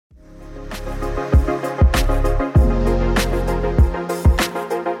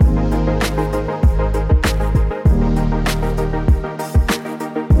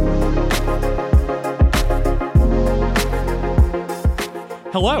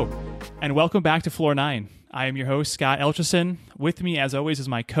Hello, and welcome back to Floor 9. I am your host, Scott Elchison. With me, as always, is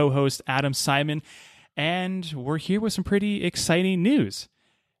my co-host, Adam Simon, and we're here with some pretty exciting news.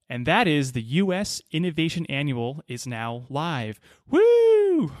 And that is the U.S. Innovation Annual is now live.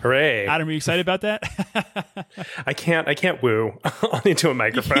 Woo! Hooray. Adam, are you excited about that? I can't woo into a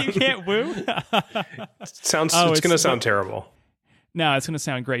microphone. You can't woo? It's going to sound terrible. No, it's going to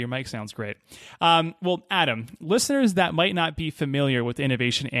sound great. Your mic sounds great. Well, Adam, listeners that might not be familiar with the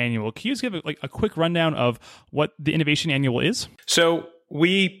Innovation Annual, can you just give a quick rundown of what the Innovation Annual is? So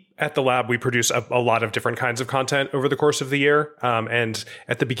we at the lab, we produce a lot of different kinds of content over the course of the year. And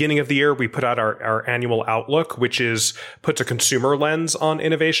at the beginning of the year, we put out our annual outlook, which puts a consumer lens on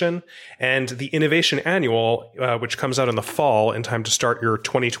innovation. And the Innovation Annual, which comes out in the fall in time to start your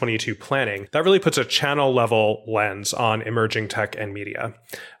 2022 planning, that really puts a channel level lens on emerging tech and media.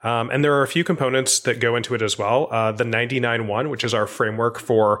 And there are a few components that go into it as well. The 99.1, which is our framework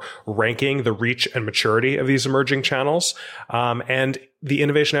for ranking the reach and maturity of these emerging channels. And the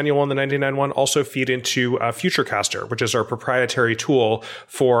Innovation Annual and the 99.1 also feed into Futurecaster, which is our proprietary tool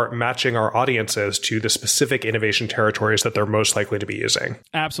for matching our audiences to the specific innovation territories that they're most likely to be using.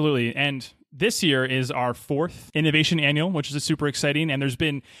 Absolutely. And this year is our fourth Innovation Annual, which is super exciting, and there's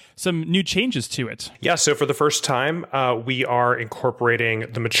been some new changes to it. Yeah, so for the first time, we are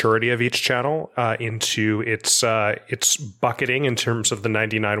incorporating the maturity of each channel into its bucketing in terms of the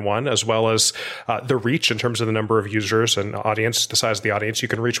 99.1, as well as the reach in terms of the number of users and audience, the size of the audience you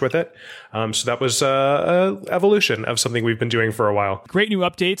can reach with it. So that was an evolution of something we've been doing for a while. Great new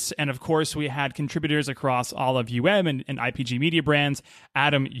updates, and of course, we had contributors across all of UM and IPG media brands.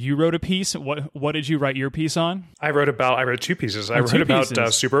 Adam, you wrote a piece. What did you write your piece on? I wrote two pieces. I wrote about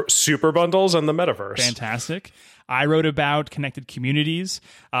super bundles and the metaverse. Fantastic. I wrote about connected communities.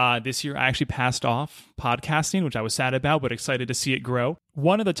 This year, I actually passed off podcasting, which I was sad about, but excited to see it grow.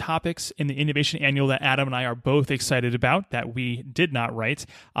 One of the topics in the Innovation Annual that Adam and I are both excited about that we did not write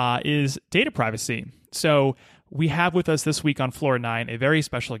is data privacy. So we have with us this week on Floor 9 a very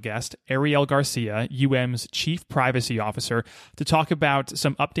special guest, Ariel Garcia, UM's Chief Privacy Officer, to talk about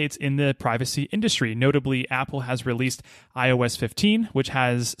some updates in the privacy industry. Notably, Apple has released iOS 15, which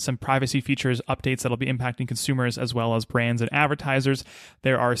has some privacy features updates that'll be impacting consumers as well as brands and advertisers.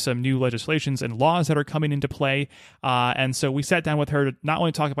 There are some new legislations and laws that are coming into play. And so we sat down with her to not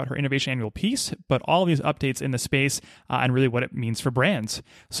only talk about her Innovation Annual piece, but all of these updates in the space and really what it means for brands.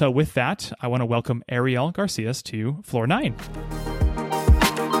 So with that, I want to welcome Ariel Garcia to Floor 9.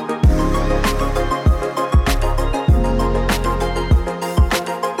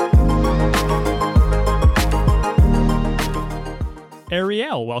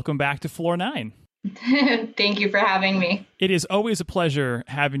 Ariel, welcome back to Floor 9. Thank you for having me. It is always a pleasure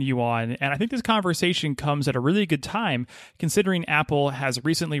having you on, and I think this conversation comes at a really good time considering Apple has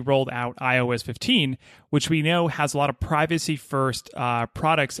recently rolled out iOS 15, which we know has a lot of privacy-first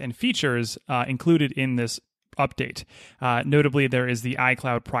products and features included in this update. Notably, there is the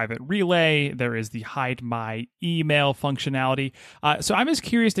iCloud Private Relay, there is the Hide My Email functionality. So I'm just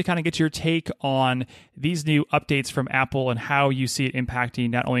curious to kind of get your take on these new updates from Apple and how you see it impacting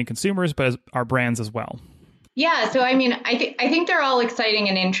not only consumers, but our brands as well. Yeah, so I mean, I think they're all exciting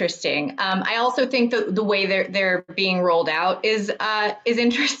and interesting. I also think that the way they're being rolled out is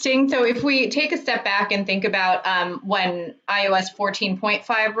interesting. So if we take a step back and think about when iOS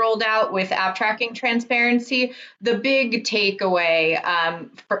 14.5 rolled out with app tracking transparency, the big takeaway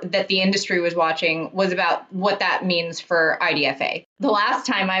that the industry was watching was about what that means for IDFA. The last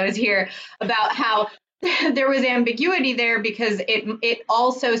time I was here about how there was ambiguity there because it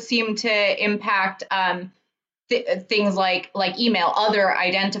also seemed to impact things like email, other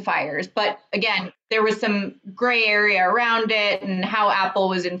identifiers. But again, there was some gray area around it, and how Apple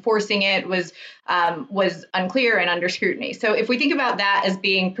was enforcing it was unclear and under scrutiny. So if we think about that as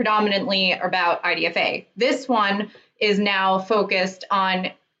being predominantly about IDFA, this one is now focused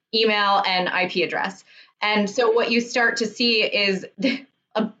on email and IP address. And so what you start to see is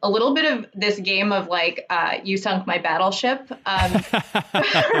a little bit of this game of like, you sunk my battleship,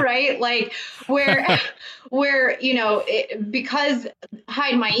 right? Like where because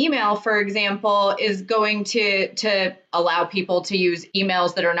Hide My Email, for example, is going to allow people to use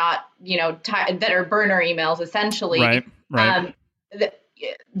emails that are not, that are burner emails, essentially. Right.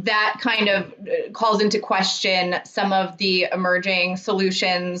 That kind of calls into question some of the emerging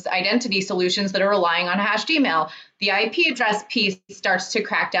solutions, identity solutions that are relying on hashed email. The IP address piece starts to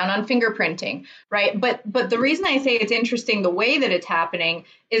crack down on fingerprinting, right? But the reason I say it's interesting the way that it's happening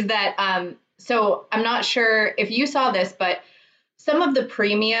is that, so I'm not sure if you saw this, but some of the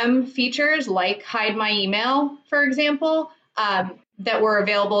premium features like Hide My Email, for example, that were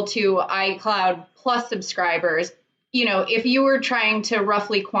available to iCloud Plus subscribers, if you were trying to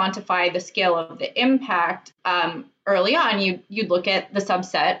roughly quantify the scale of the impact, early on, you'd look at the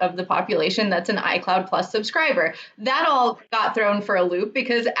subset of the population that's an iCloud Plus subscriber. That all got thrown for a loop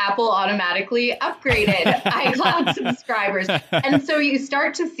because Apple automatically upgraded iCloud subscribers. And so you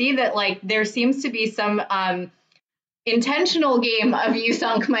start to see that there seems to be some intentional game of you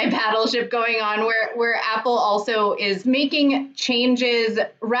sunk my battleship going on where Apple also is making changes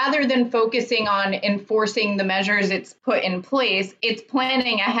rather than focusing on enforcing the measures it's put in place. It's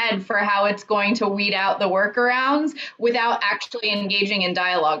planning ahead for how it's going to weed out the workarounds without actually engaging in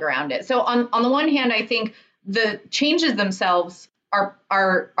dialogue around it. So on the one hand, I think the changes themselves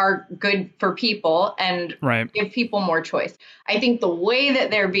are good for people and give people more choice. I think the way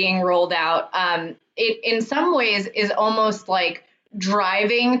that they're being rolled out, it in some ways is almost like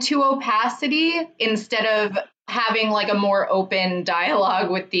driving to opacity instead of having a more open dialogue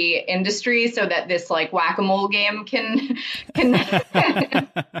with the industry so that this whack-a-mole game can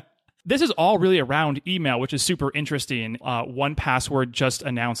This is all really around email, which is super interesting. 1Password just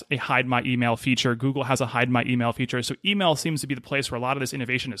announced a Hide My Email feature. Google has a Hide My Email feature. So email seems to be the place where a lot of this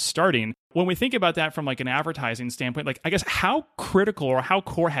innovation is starting. When we think about that from an advertising standpoint, I guess how critical or how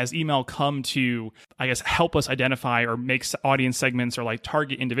core has email come to, help us identify or make audience segments or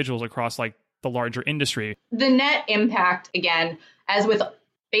target individuals across the larger industry? The net impact, again, as with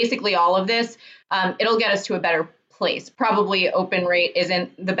basically all of this, it'll get us to a better place. Probably open rate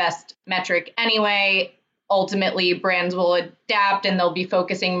isn't the best metric anyway. Ultimately, brands will adapt and they'll be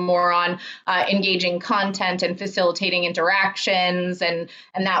focusing more on engaging content and facilitating interactions. And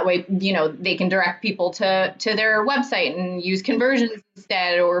that way, they can direct people to their website and use conversions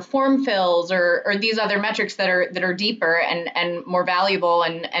instead, or form fills, or these other metrics that are deeper and more valuable.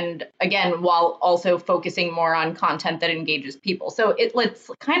 And again, while also focusing more on content that engages people. So it's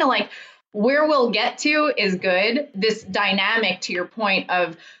kind of where we'll get to is good. This dynamic, to your point,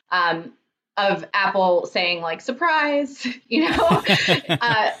 of Apple saying surprise,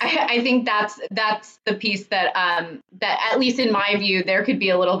 I think that's the piece that at least in my view, there could be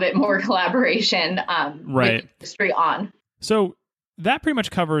a little bit more collaboration with the industry on. So that pretty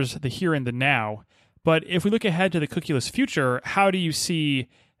much covers the here and the now. But if we look ahead to the cookieless future, how do you see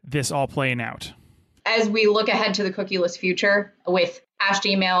this all playing out? As we look ahead to the cookieless future, with hashed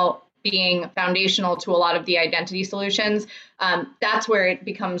email being foundational to a lot of the identity solutions, that's where it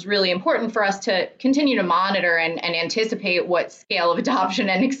becomes really important for us to continue to monitor and anticipate what scale of adoption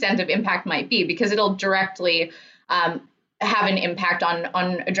and extent of impact might be, because it'll directly have an impact on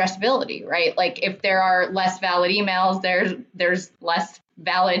addressability, right? If there are less valid emails, there's less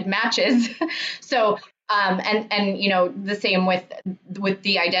valid matches. So and the same with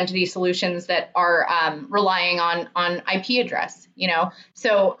the identity solutions that are relying on IP address,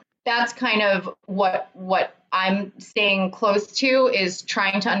 so that's kind of what I'm staying close to, is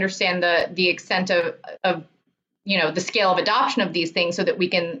trying to understand the extent of the scale of adoption of these things, so that we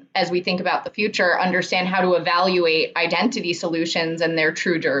can, as we think about the future, understand how to evaluate identity solutions and their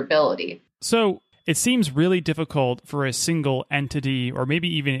true durability. So it seems really difficult for a single entity, or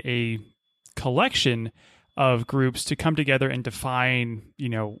maybe even a collection of groups, to come together and define,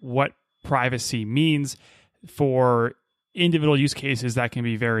 what privacy means for individual use cases that can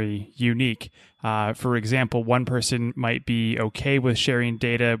be very unique. For example, one person might be okay with sharing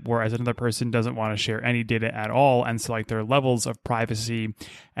data, whereas another person doesn't want to share any data at all. And so their levels of privacy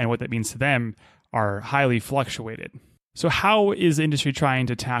and what that means to them are highly fluctuated. So how is the industry trying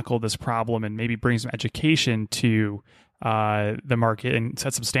to tackle this problem and maybe bring some education to the market and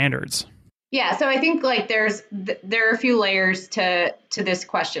set some standards? Yeah, so I think there are a few layers to this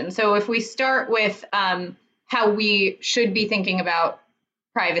question. So if we start with how we should be thinking about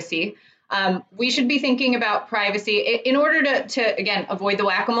privacy, we should be thinking about privacy in order to again avoid the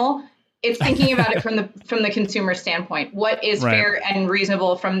whack-a-mole. It's thinking about it from the consumer standpoint. What is fair and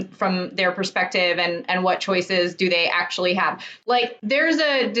reasonable from their perspective, and what choices do they actually have? There's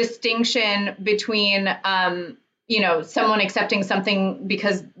a distinction between someone accepting something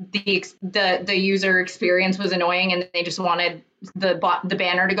because the user experience was annoying and they just wanted the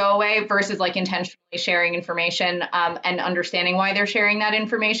banner to go away, versus intentionally sharing information and understanding why they're sharing that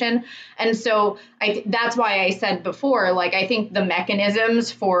information. And so that's why I said before, I think the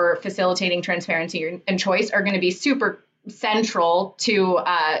mechanisms for facilitating transparency and choice are going to be super central to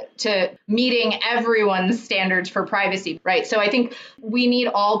meeting everyone's standards for privacy, right? So I think we need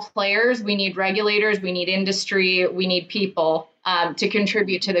all players, we need regulators, we need industry, we need people to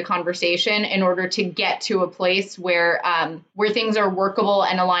contribute to the conversation in order to get to a place where things are workable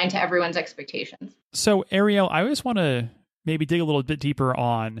and aligned to everyone's expectations. So Ariel, I always want to maybe dig a little bit deeper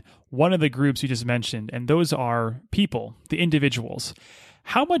on one of the groups you just mentioned, and those are people, the individuals.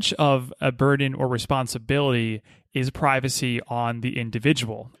 How much of a burden or responsibility is privacy on the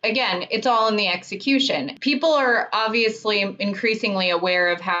individual? Again, it's all in the execution. People are obviously increasingly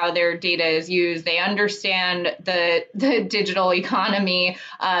aware of how their data is used. They understand the digital economy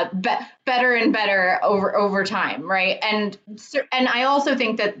better and better over time, right? And I also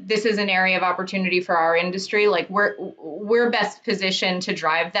think that this is an area of opportunity for our industry. Like we're best positioned to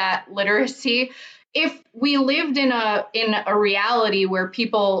drive that literacy. If we lived in a reality where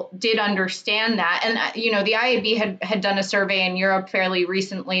people did understand that, and the IAB had done a survey in Europe fairly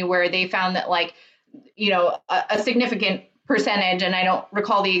recently where they found that a significant percentage, and I don't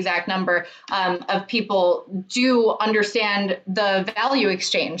recall the exact number, of people do understand the value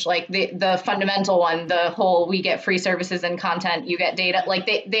exchange, like the fundamental one, the whole we get free services and content, you get data. Like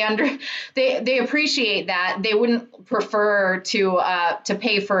they appreciate that. They wouldn't prefer to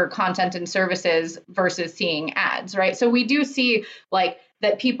pay for content and services versus seeing ads, right? So we do see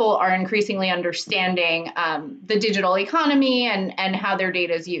that people are increasingly understanding the digital economy and how their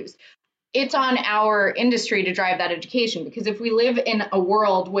data is used. It's on our industry to drive that education, because if we live in a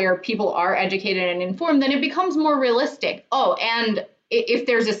world where people are educated and informed, then it becomes more realistic. Oh, and if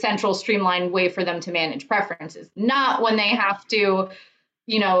there's a central streamlined way for them to manage preferences, not when they have to,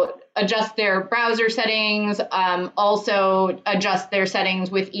 adjust their browser settings, also adjust their settings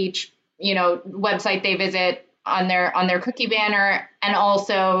with each, website they visit on their cookie banner, and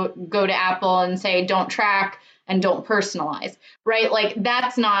also go to Apple and say, don't track and don't personalize, right? Like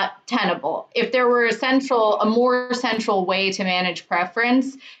that's not tenable. If there were a more central way to manage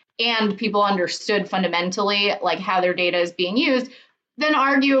preference and people understood fundamentally like how their data is being used, then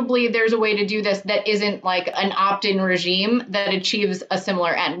arguably there's a way to do this that isn't like an opt-in regime that achieves a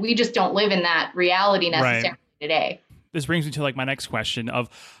similar end. We just don't live in that reality necessarily today. This brings me to my next question of,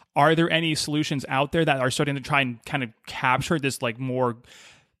 are there any solutions out there that are starting to try and kind of capture this more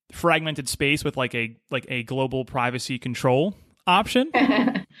fragmented space with a global privacy control option?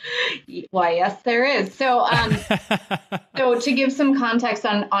 Why, yes, there is. So, so to give some context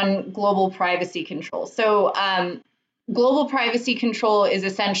on global privacy control. So, global privacy control is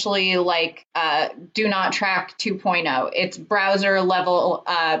essentially do not track 2.0. It's browser level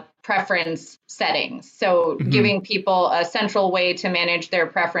preference settings. So giving people a central way to manage their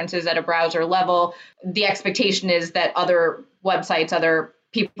preferences at a browser level. The expectation is that other websites, other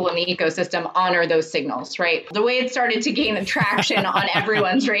people in the ecosystem honor those signals, right? The way it started to gain traction on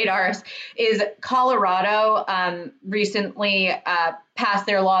everyone's radars is Colorado recently passed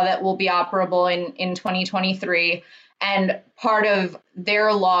their law that will be operable in 2023. And part of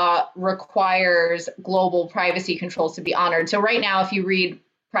their law requires global privacy controls to be honored. So right now, if you read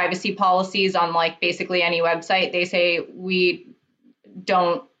privacy policies on basically any website, they say we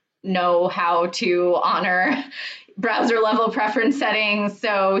don't know how to honor browser level preference settings.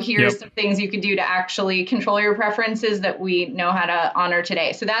 So here's some things you could do to actually control your preferences that we know how to honor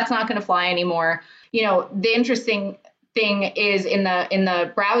today. So that's not going to fly anymore. The interesting thing is in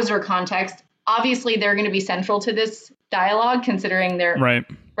the browser context, obviously they're going to be central to this dialogue considering their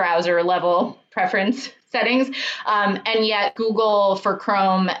browser level preference settings. And yet Google for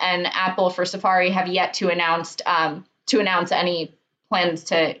Chrome and Apple for Safari have yet to announce any plans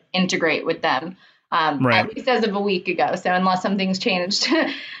to integrate with them. At least as of a week ago. So unless something's changed.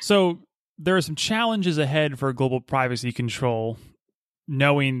 So there are some challenges ahead for global privacy control,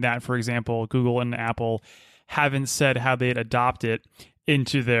 knowing that, for example, Google and Apple haven't said how they'd adopt it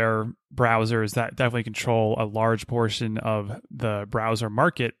into their browsers that definitely control a large portion of the browser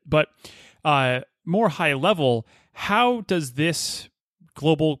market. But more high level, how does this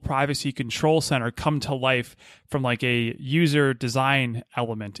global privacy control center come to life from a user design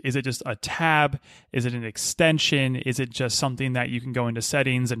element? Is it just a tab? Is it an extension? Is it just something that you can go into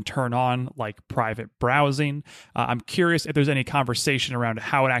settings and turn on like private browsing? I'm curious if there's any conversation around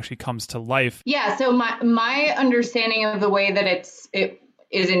how it actually comes to life. Yeah, so my understanding of the way that it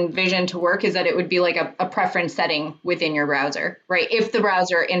is envisioned to work is that it would be like a preference setting within your browser, right? If the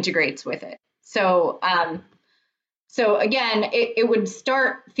browser integrates with it. So again, it would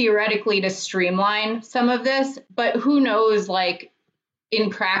start theoretically to streamline some of this, but who knows, in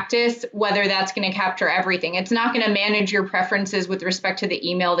practice, whether that's going to capture everything. It's not going to manage your preferences with respect to the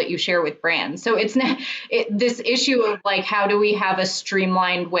email that you share with brands. So it's not this issue of how do we have a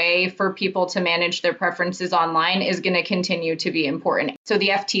streamlined way for people to manage their preferences online is going to continue to be important. So the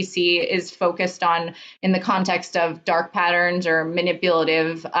FTC is focused on, in the context of dark patterns or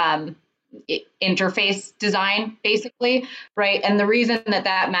manipulative interface design, basically, right? And the reason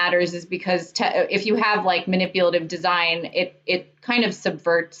that matters is because if you have like manipulative design, it kind of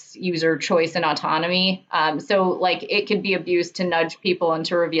subverts user choice and autonomy. So like it could be abused to nudge people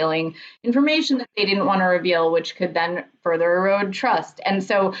into revealing information that they didn't want to reveal, which could then further erode trust. And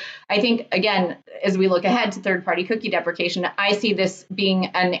so I think, again, as we look ahead to third-party cookie deprecation, I see this being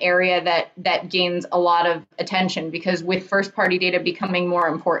an area that gains a lot of attention, because with first-party data becoming more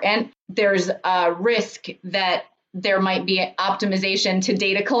important, there's a risk that there might be optimization to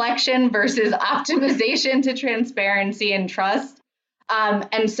data collection versus optimization to transparency and trust.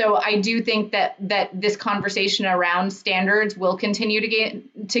 And so I do think that this conversation around standards will continue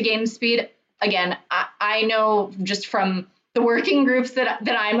to gain speed. Again, I know just from the working groups that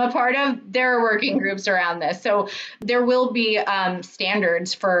I'm a part of, there are working groups around this. So there will be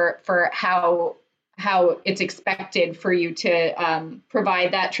standards for how it's expected for you to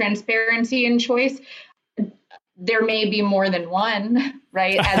provide that transparency and choice. There may be more than one,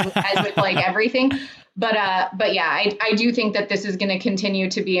 right? As with like everything. But yeah, I do think that this is going to continue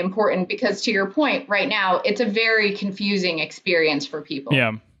to be important, because to your point, right now, it's a very confusing experience for people.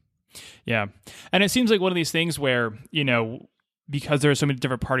 Yeah. And it seems like one of these things where, because there are so many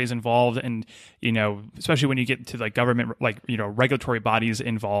different parties involved, and, especially when you get to like government, like, regulatory bodies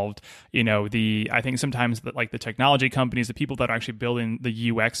involved, I think sometimes that like the technology companies, the people that are actually building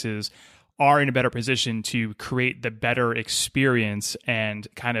the UXs are in a better position to create the better experience and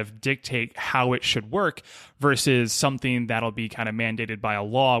kind of dictate how it should work, versus something that'll be kind of mandated by a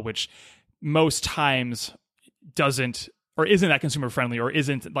law, which most times doesn't, or isn't that consumer friendly, or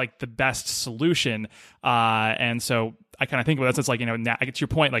isn't like the best solution. And so I kind of think about that. It's like, now I get to your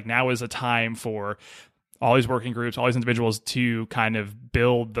point, like now is a time for all these working groups, all these individuals to kind of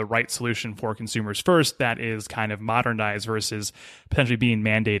build the right solution for consumers first that is kind of modernized versus potentially being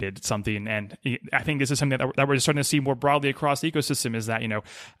mandated something. And I think this is something that we're starting to see more broadly across the ecosystem, is that,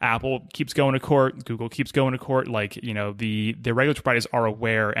 Apple keeps going to court, Google keeps going to court, like, the regulatory bodies are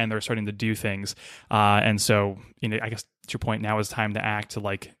aware and they're starting to do things. And so, I guess to your point, now is time to act, to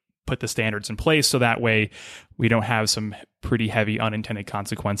like put the standards in place, so that way we don't have some pretty heavy unintended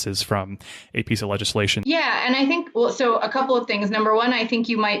consequences from a piece of legislation. Yeah, and I think, so a couple of things. Number one, I think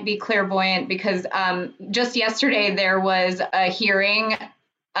you might be clairvoyant, because just yesterday there was a hearing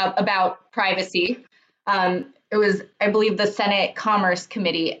about privacy. It was, I believe, the Senate Commerce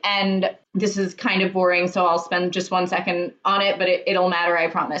Committee, and this is kind of boring, so I'll spend just 1 second on it, but it'll matter, I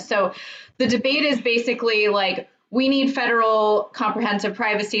promise. So the debate is basically like, we need federal comprehensive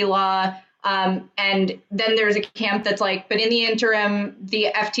privacy law. And then there's a camp that's like, but in the interim, the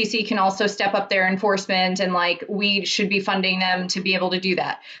FTC can also step up their enforcement, and like, we should be funding them to be able to do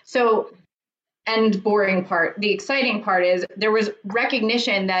that. So, and boring part, the exciting part is there was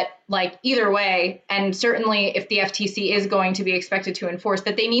recognition that like either way, and certainly if the FTC is going to be expected to enforce,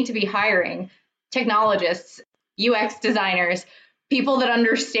 that they need to be hiring technologists, UX designers, people that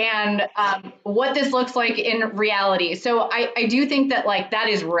understand what this looks like in reality. So I do think that like that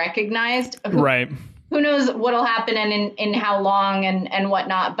is recognized. Right. Who knows what'll happen and in how long and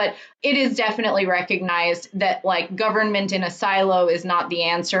whatnot, but it is definitely recognized that like government in a silo is not the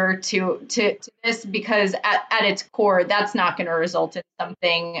answer to this, because at its core, that's not going to result in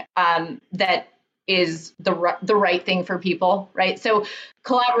something that is the right thing for people, right? So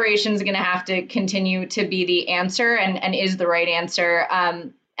collaboration is going to have to continue to be the answer, and is the right answer.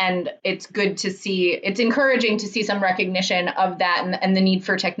 And it's good to see, it's encouraging to see some recognition of that and the need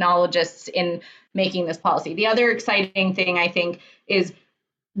for technologists in making this policy. The other exciting thing, I think, is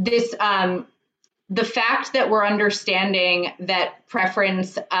this, the fact that we're understanding that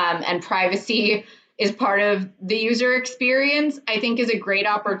preference and privacy is part of the user experience, I think is a great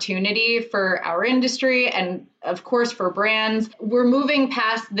opportunity for our industry and, of course, for brands. We're moving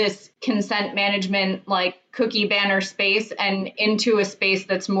past this consent management, like cookie banner space, and into a space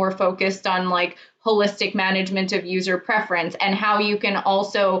that's more focused on like holistic management of user preference, and how you can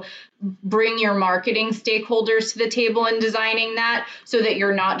also bring your marketing stakeholders to the table in designing that, so that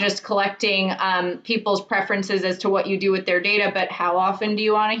you're not just collecting people's preferences as to what you do with their data, but how often do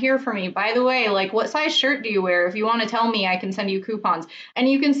you want to hear from me? By the way, like, what size shirt do you wear? If you want to tell me, I can send you coupons. And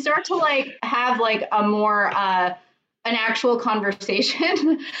you can start to like have like a more an actual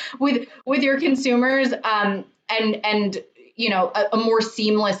conversation with your consumers, and you know, a more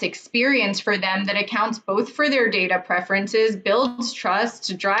seamless experience for them that accounts both for their data preferences, builds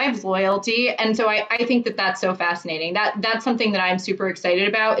trust, drives loyalty. And so I think that that's so fascinating. That's something that I'm super excited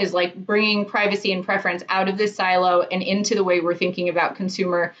about, is like bringing privacy and preference out of this silo and into the way we're thinking about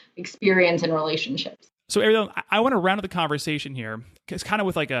consumer experience and relationships. So Ariel, I want to round up the conversation here, it's kind of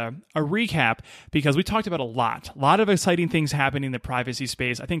with like a recap, because we talked about a lot of exciting things happening in the privacy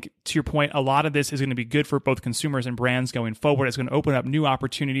space. I think, to your point, a lot of this is going to be good for both consumers and brands going forward. It's going to open up new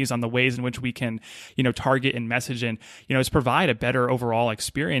opportunities on the ways in which we can, target and message and, just provide a better overall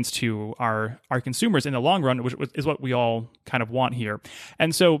experience to our consumers in the long run, which is what we all kind of want here.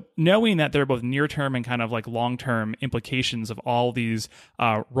 And so knowing that there are both near-term and kind of like long-term implications of all these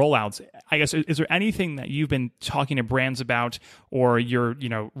rollouts, I guess, is there anything that you've been talking to brands about, or you're,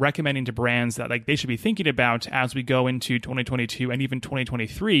 recommending to brands that like they should be thinking about as we go into 2022 and even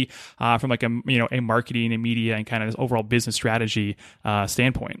 2023 from like a marketing and media and kind of this overall business strategy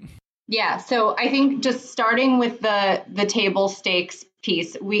standpoint? Yeah, so I think just starting with the table stakes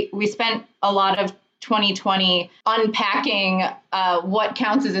piece, we spent a lot of 2020 unpacking what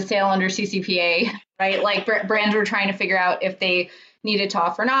counts as a sale under CCPA, right? Like brands were trying to figure out if they needed to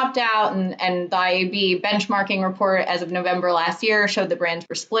offer an opt-out, and the IAB benchmarking report as of November last year showed the brands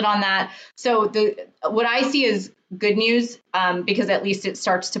were split on that. So what I see is good news, because at least it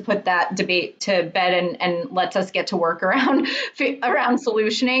starts to put that debate to bed and lets us get to work around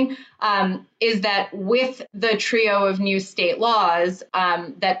solutioning, is that with the trio of new state laws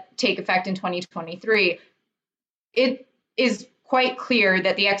that take effect in 2023, it is quite clear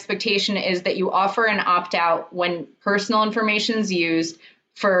that the expectation is that you offer an opt-out when personal information is used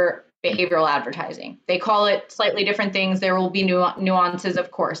for behavioral advertising. They call it slightly different things. There will be nuances,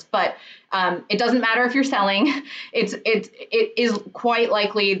 of course, but it doesn't matter if you're selling. It is quite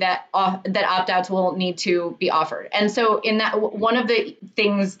likely that opt-outs will need to be offered. And so in that, one of the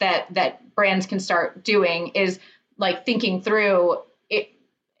things that brands can start doing is like thinking through it.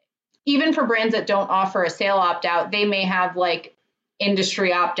 Even for brands that don't offer a sale opt-out, they may have like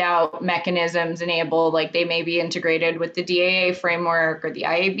industry opt-out mechanisms enabled, like they may be integrated with the DAA framework or the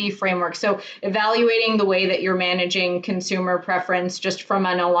IAB framework. So evaluating the way that you're managing consumer preference just from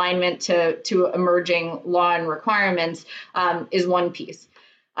an alignment to emerging law and requirements is one piece.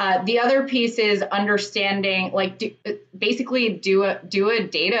 The other piece is understanding, basically do a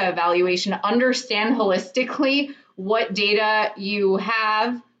data evaluation, understand holistically what data you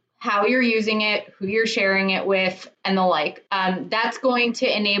have, how you're using it, who you're sharing it with, and the like. That's going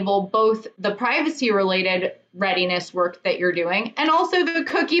to enable both the privacy-related readiness work that you're doing and also the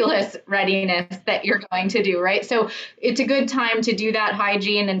cookieless readiness that you're going to do, right? So it's a good time to do that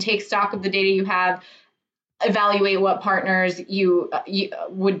hygiene and take stock of the data you have, evaluate what partners you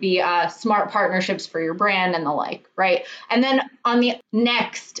would be smart partnerships for your brand and the like, right? And then on the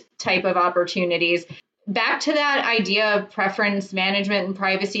next type of opportunities, back to that idea of preference management and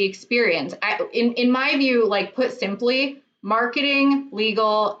privacy experience. In my view, like put simply, marketing,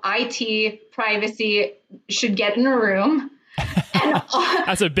 legal, IT, privacy should get in a room. And,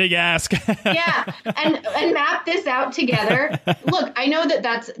 that's a big ask. Yeah, and map this out together. Look, I know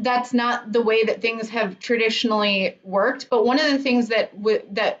that's not the way that things have traditionally worked, but one of the things that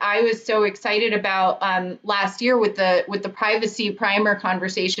I was so excited about last year with the privacy primer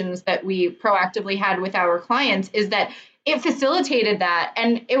conversations that we proactively had with our clients is that it facilitated that,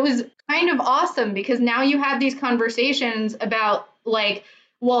 and it was kind of awesome because now you have these conversations about like,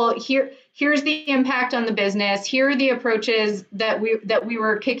 well, here's the impact on the business. Here are the approaches that we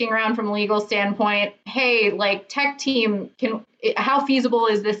were kicking around from a legal standpoint. Hey, like tech team, how feasible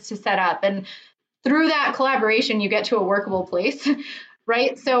is this to set up? And through that collaboration, you get to a workable place,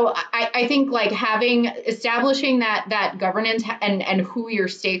 right? So I think like establishing that governance and who your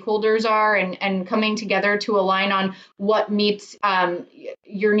stakeholders are and coming together to align on what meets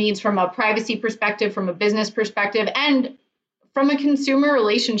your needs from a privacy perspective, from a business perspective, and from a consumer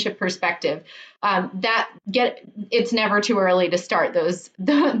relationship perspective, it's never too early to start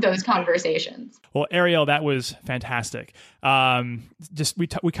those conversations. Well, Ariel, that was fantastic.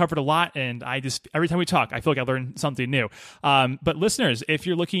 We covered a lot, and every time we talk, I feel like I learned something new. But listeners, if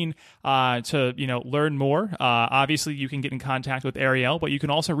you're looking to learn more, obviously you can get in contact with Ariel, but you can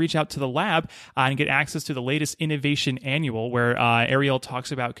also reach out to the lab and get access to the latest Innovation Annual, where Ariel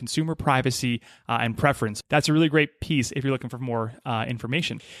talks about consumer privacy and preference. That's a really great piece if you're looking for more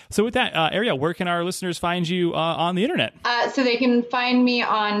information. So with that, Ariel, where can our listeners find you on the internet? So they can find me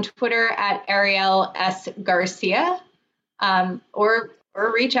on Twitter at Ariel S. Garcia, or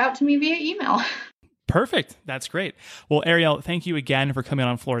reach out to me via email. Perfect. That's great. Well, Ariel, thank you again for coming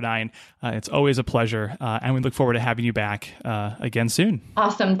on Floor 9. It's always a pleasure, and we look forward to having you back again soon.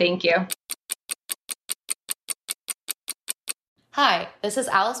 Awesome. Thank you. Hi, this is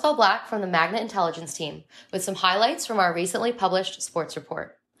Alice Bell Black from the Magnet Intelligence team with some highlights from our recently published sports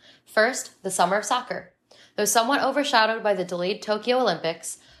report. First, the summer of soccer. Though somewhat overshadowed by the delayed Tokyo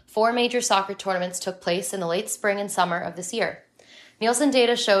Olympics, 4 major soccer tournaments took place in the late spring and summer of this year. Nielsen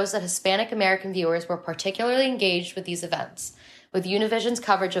data shows that Hispanic American viewers were particularly engaged with these events, with Univision's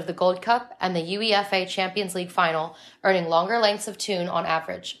coverage of the Gold Cup and the UEFA Champions League final earning longer lengths of tune on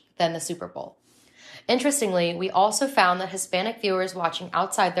average than the Super Bowl. Interestingly, we also found that Hispanic viewers watching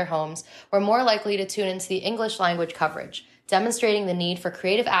outside their homes were more likely to tune into the English language coverage, demonstrating the need for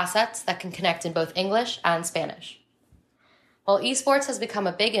creative assets that can connect in both English and Spanish. While esports has become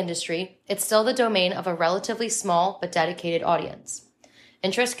a big industry, it's still the domain of a relatively small but dedicated audience.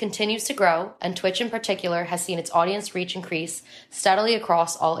 Interest continues to grow, and Twitch in particular has seen its audience reach increase steadily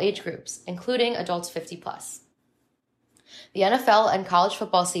across all age groups, including adults 50+. The NFL and college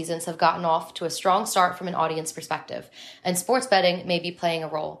football seasons have gotten off to a strong start from an audience perspective, and sports betting may be playing a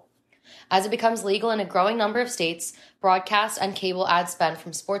role. As it becomes legal in a growing number of states, broadcast and cable ad spend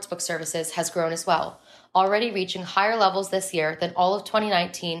from sportsbook services has grown as well, already reaching higher levels this year than all of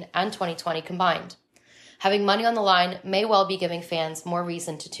 2019 and 2020 combined. Having money on the line may well be giving fans more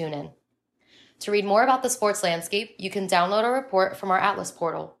reason to tune in. To read more about the sports landscape, you can download a report from our Atlas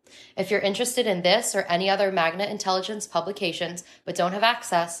portal. If you're interested in this or any other Magna Intelligence publications but don't have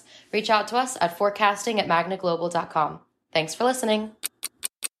access, reach out to us at forecasting@magnaglobal.com. Thanks for listening.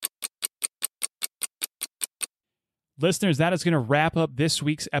 Listeners, that is going to wrap up this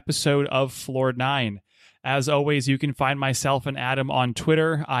week's episode of Floor 9. As always, you can find myself and Adam on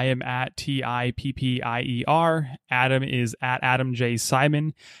Twitter. I am at TIPPIER. Adam is at Adam J.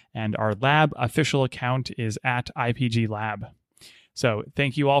 Simon. And our lab official account is at IPG Lab. So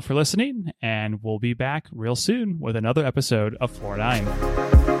thank you all for listening, and we'll be back real soon with another episode of Floor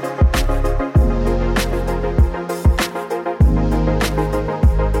 9.